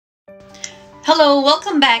Hello,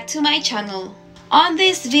 welcome back to my channel. On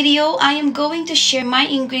this video, I am going to share my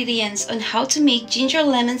ingredients on how to make ginger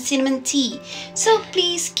lemon cinnamon tea. So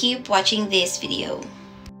please keep watching this video.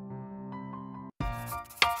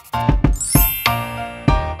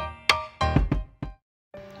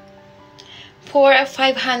 Pour a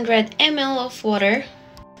 500 ml of water.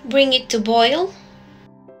 Bring it to boil.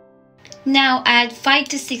 Now add 5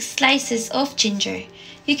 to 6 slices of ginger.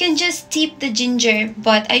 You can just steep the ginger,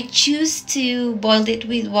 but I choose to boil it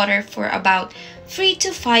with water for about 3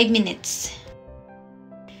 to 5 minutes.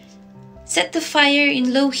 Set the fire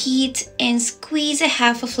in low heat and squeeze a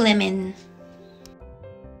half of lemon.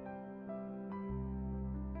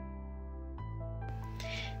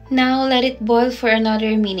 Now let it boil for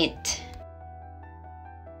another minute.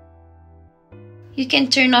 You can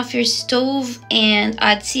turn off your stove and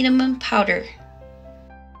add cinnamon powder.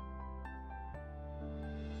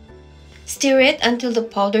 Stir it until the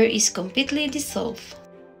powder is completely dissolved.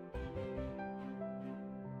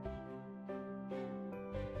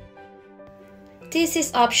 This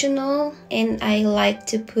is optional and I like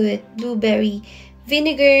to put blueberry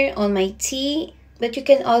vinegar on my tea, but you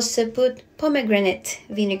can also put pomegranate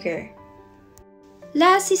vinegar.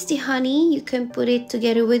 Last is the honey. You can put it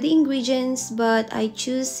together with the ingredients, but I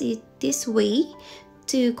choose it this way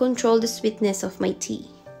to control the sweetness of my tea.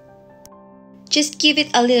 Just give it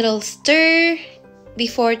a little stir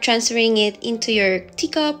before transferring it into your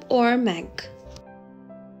teacup or mug.